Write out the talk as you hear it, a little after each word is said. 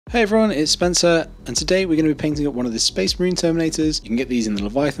Hey everyone, it's Spencer, and today we're going to be painting up one of the Space Marine Terminators. You can get these in the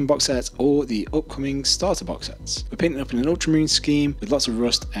Leviathan box set or the upcoming starter box sets. We're painting up in an Ultramarine scheme with lots of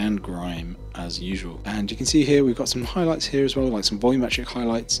rust and grime as usual. And you can see here we've got some highlights here as well, like some volumetric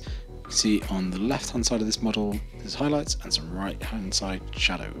highlights. You can see on the left hand side of this model there's highlights and some right hand side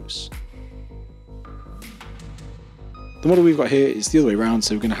shadows. The model we've got here is the other way around,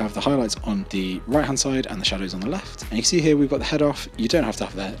 so we're going to have the highlights on the right hand side and the shadows on the left. And you can see here we've got the head off. You don't have to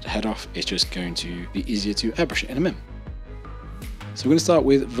have the head off, it's just going to be easier to airbrush it in a min. So we're going to start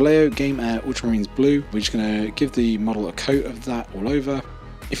with Vallejo Game Air Ultramarines Blue. We're just going to give the model a coat of that all over.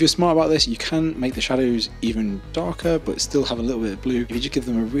 If you're smart about this, you can make the shadows even darker but still have a little bit of blue if you just give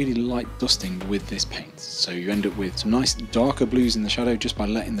them a really light dusting with this paint. So you end up with some nice darker blues in the shadow just by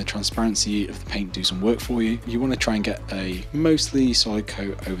letting the transparency of the paint do some work for you. You want to try and get a mostly solid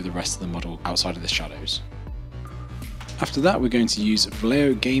coat over the rest of the model outside of the shadows. After that, we're going to use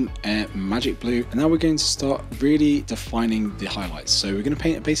Vallejo Game Air Magic Blue, and now we're going to start really defining the highlights. So we're going to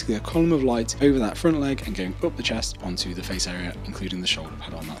paint basically a column of light over that front leg and going up the chest onto the face area, including the shoulder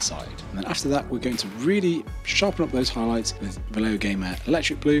pad on that side. And then after that, we're going to really sharpen up those highlights with Vallejo Game Air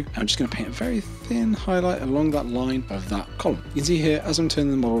Electric Blue. I'm just going to paint a very thin highlight along that line of that column. You can see here, as I'm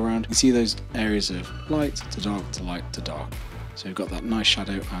turning the model around, you can see those areas of light to dark to light to dark. So we've got that nice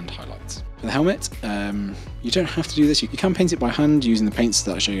shadow and highlights. For the helmet, you don't have to do this. You can paint it by hand using the paints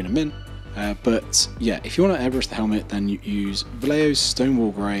that I'll show you in a min. But yeah, if you want to airbrush the helmet, then you use Vallejo's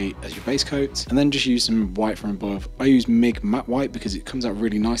Stonewall Grey as your base coat, and then just use some white from above. I use MIG Matte White because it comes out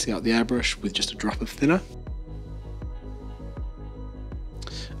really nicely out the airbrush with just a drop of thinner.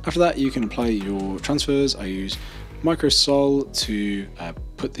 After that, you can apply your transfers. I use Micro Sol to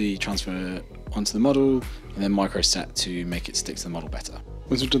put the transfer onto the model, and then Micro Set to make it stick to the model better.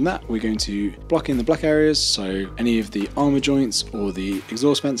 Once we've done that, we're going to block in the black areas, so any of the armor joints or the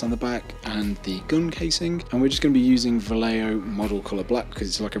exhaust vents on the back and the gun casing, and we're just going to be using Vallejo model color black because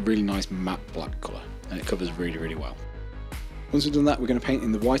it's like a really nice matte black color and it covers really well. Once we've done that, we're going to paint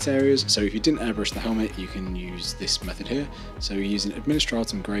in the white areas. So if you didn't airbrush the helmet, you can use this method here. So we're using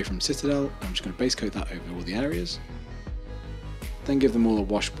Administratum Grey from Citadel. I'm just going to base coat that over all the areas. Then give them all a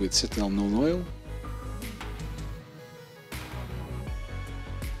wash with Citadel Null Oil.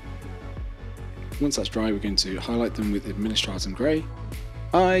 Once that's dry, we're going to highlight them with Administratum Grey.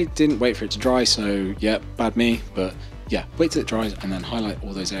 I didn't wait for it to dry, so yeah, bad me, but yeah, wait till it dries and then highlight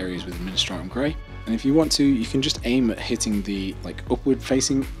all those areas with Administratum Grey. And if you want to, you can just aim at hitting the upward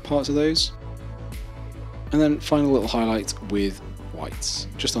facing parts of those. And then final little highlight with whites,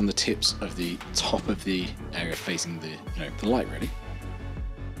 just on the tips of the top of the area facing the light really.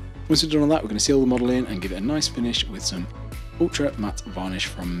 Once we've done all that, we're going to seal the model in and give it a nice finish with some Ultra Matte Varnish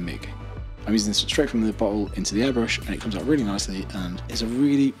from MIG. I'm using this straight from the bottle into the airbrush and it comes out really nicely and it's a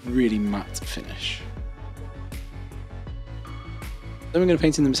really matte finish. Then we're going to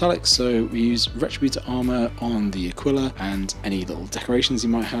paint in the metallics, so we use Retributor armor on the Aquila and any little decorations he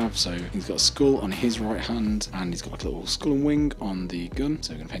might have. So he's got a skull on his right hand and he's got like a little skull and wing on the gun,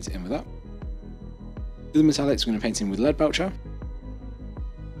 so we're going to paint it in with that. With the metallics, we're going to paint in with Lead Belcher.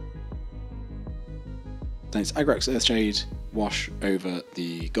 Then it's Agrax Earthshade wash over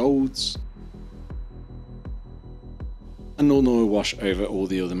the golds. And Null Oil wash over all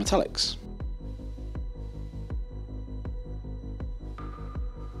the other metallics.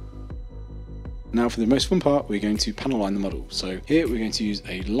 Now for the most fun part, we're going to panel line the model. So here we're going to use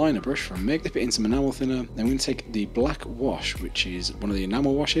a liner brush from MIG, dip it in some enamel thinner, then we're going to take the black wash, which is one of the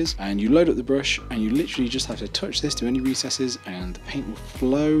enamel washes, and you load up the brush and you literally just have to touch this to any recesses and the paint will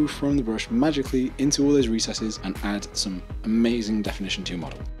flow from the brush magically into all those recesses and add some amazing definition to your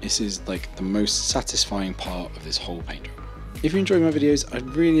model. This is like the most satisfying part of this whole paint job. If you enjoy my videos, I'd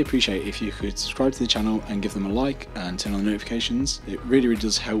really appreciate if you could subscribe to the channel and give them a like and turn on the notifications. It really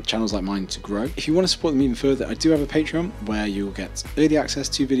does help channels like mine to grow. If you want to support them even further, I do have a Patreon where you'll get early access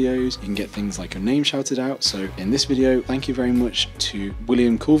to videos. You can get things like your name shouted out. So in this video, thank you very much to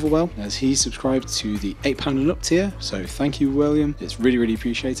William Culverwell as he subscribed to the £8 and up tier. So thank you, William. It's really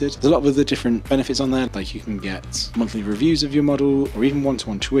appreciated. There's a lot of other different benefits on there, like you can get monthly reviews of your model or even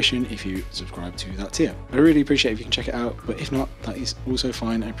one-to-one tuition if you subscribe to that tier. I really appreciate if you can check it out, but if not, that is also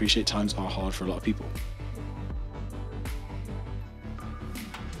fine. I appreciate times are hard for a lot of people.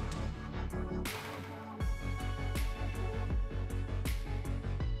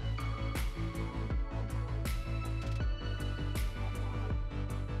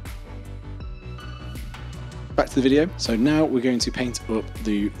 Back to the video. So now we're going to paint up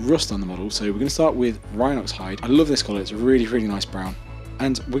the rust on the model. So we're going to start with Rhinox Hide. I love this colour, it's a really nice brown.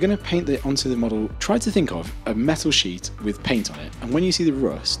 And we're going to paint it onto the model. Try to think of a metal sheet with paint on it, and when you see the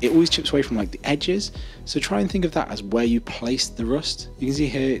rust, it always chips away from like the edges, so try and think of that as where you place the rust. You can see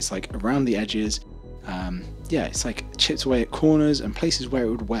here it's like around the edges. Yeah, it's like chips away at corners and places where it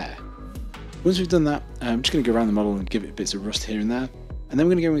would wear. Once we've done that, I'm just going to go around the model and give it bits of rust here and there, and then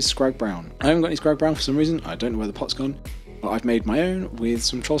we're going to go with Scrag Brown. I haven't got any Scrag Brown for some reason. I don't know where the pot's gone, but I've made my own with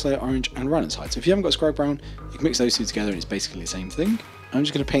some Troll Slayer Orange and Rhinos Hide. So if you haven't got Scrag Brown, you can mix those two together and it's basically the same thing. I'm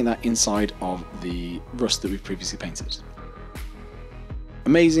just going to paint that inside of the rust that we've previously painted.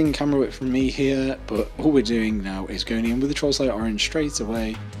 Amazing camera work from me here, but all we're doing now is going in with the Troll Slayer Orange straight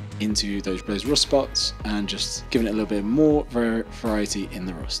away into those rust spots and just giving it a little bit more variety in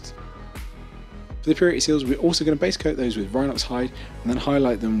the rust. For the purity seals, we're also going to base coat those with Rhinox Hide and then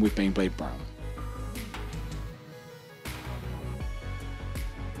highlight them with Baneblade Brown.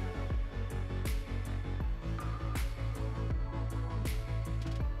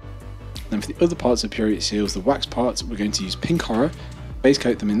 Then for the other parts of purity seals, the wax parts, we're going to use Pink Horror, base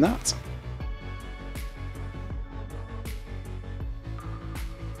coat them in that,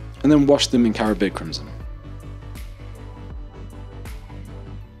 and then wash them in Caribbean Crimson.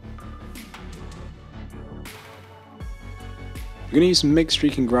 We're going to use some MIG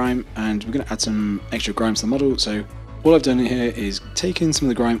Streaking Grime, and we're going to add some extra grime to the model. So all I've done here is taken some of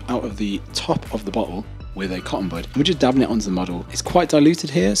the grime out of the top of the bottle with a cotton bud. We're just dabbing it onto the model. It's quite diluted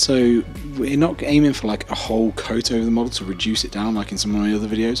here, so we're not aiming for like a whole coat over the model to reduce it down like in some of my other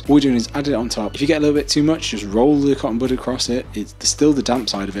videos. All we're doing is add it on top. If you get a little bit too much, just roll the cotton bud across it. It's still the damp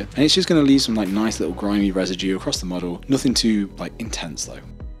side of it, and it's just going to leave some like nice little grimy residue across the model. Nothing too like intense though.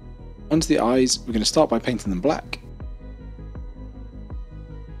 Onto the eyes, we're going to start by painting them black.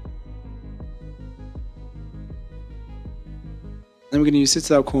 Then we're going to use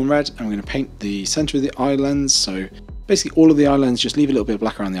Citadel Corn Red, and we're going to paint the centre of the eye lens. So basically all of the eye lens, just leave a little bit of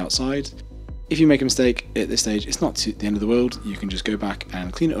black around the outside. If you make a mistake at this stage, it's not the end of the world. You can just go back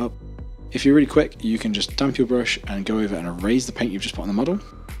and clean it up. If you're really quick, you can just damp your brush and go over and erase the paint you've just put on the model.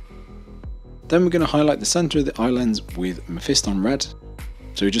 Then we're going to highlight the centre of the eye lens with Mephiston Red.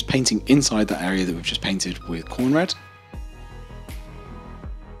 So we're just painting inside that area that we've just painted with Corn Red.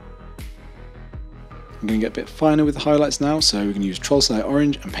 I'm going to get a bit finer with the highlights now, so we're going to use Troll Slayer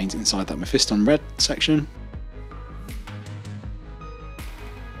Orange and paint it inside that Mephiston Red section.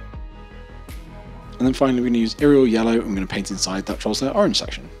 And then finally we're going to use Aerial Yellow and I'm going to paint inside that Troll Slayer Orange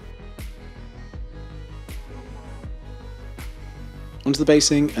section. Onto the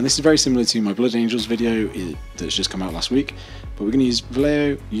basing, and this is very similar to my Blood Angels video that's just come out last week, but we're going to use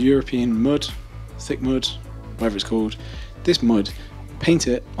Vallejo European Mud, Thick Mud, whatever it's called. This mud, paint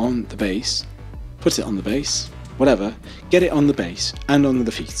it on the base, put it on the base, whatever, get it on the base and on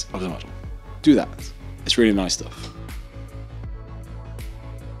the feet of the model. Do that. It's really nice stuff.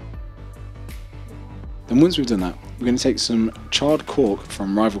 Then once we've done that, we're going to take some charred cork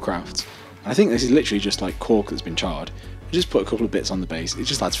from Rival Crafts. And I think this is literally just like cork that's been charred. And just put a couple of bits on the base. It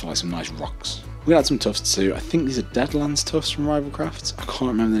just adds for like some nice rocks. We're going to add some tufts too. I think these are Deadlands tufts from Rival Crafts. I can't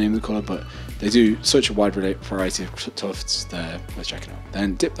remember the name of the colour, but they do such a wide variety of tufts. They're worth checking out.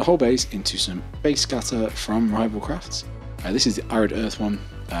 Then dip the whole base into some base scatter from Rival Crafts. This is the Arid Earth one.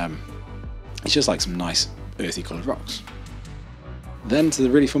 It's just like some nice earthy coloured rocks. Then to the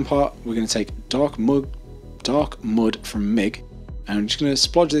really fun part, we're going to take dark mud from MIG, and I'm just going to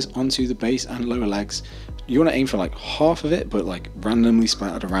splodge this onto the base and lower legs. You want to aim for like half of it, but like randomly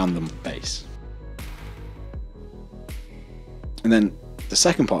splattered around the base. And then the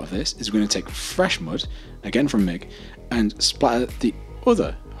second part of this is we're going to take fresh mud, again from MIG, and splatter the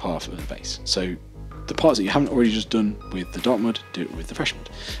other half of the base. So the parts that you haven't already just done with the dark mud, do it with the fresh mud.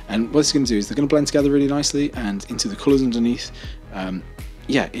 And what it's going to do is they're going to blend together really nicely, and into the colours underneath,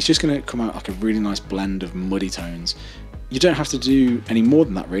 yeah, it's just going to come out like a really nice blend of muddy tones. You don't have to do any more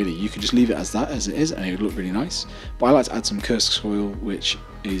than that really, you can just leave it as it is and it would look really nice. But I like to add some Curse Soil, which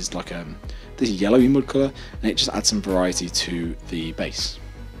is like this yellowy mud colour, and it just adds some variety to the base.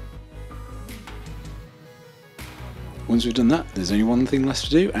 Once we've done that, there's only one thing left to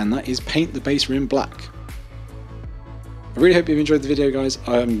do, and that is paint the base rim black. I really hope you've enjoyed the video, guys.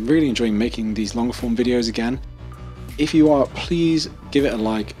 I'm really enjoying making these longer form videos again. If you are, please give it a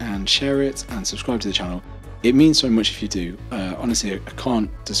like and share it and subscribe to the channel. It means so much if you do. Honestly, I can't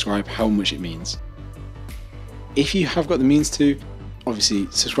describe how much it means. If you have got the means to, obviously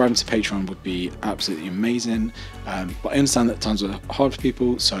subscribing to Patreon would be absolutely amazing, but I understand that times are hard for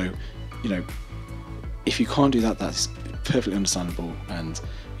people, so you know, if you can't do that, that's perfectly understandable, and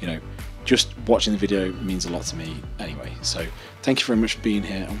you know, just watching the video means a lot to me anyway. So thank you very much for being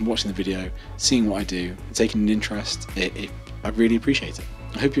here and watching the video, seeing what I do, taking an interest. It I'd really appreciate it.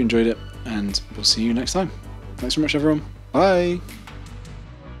 I hope you enjoyed it, and we'll see you next time. Thanks very much, everyone. Bye!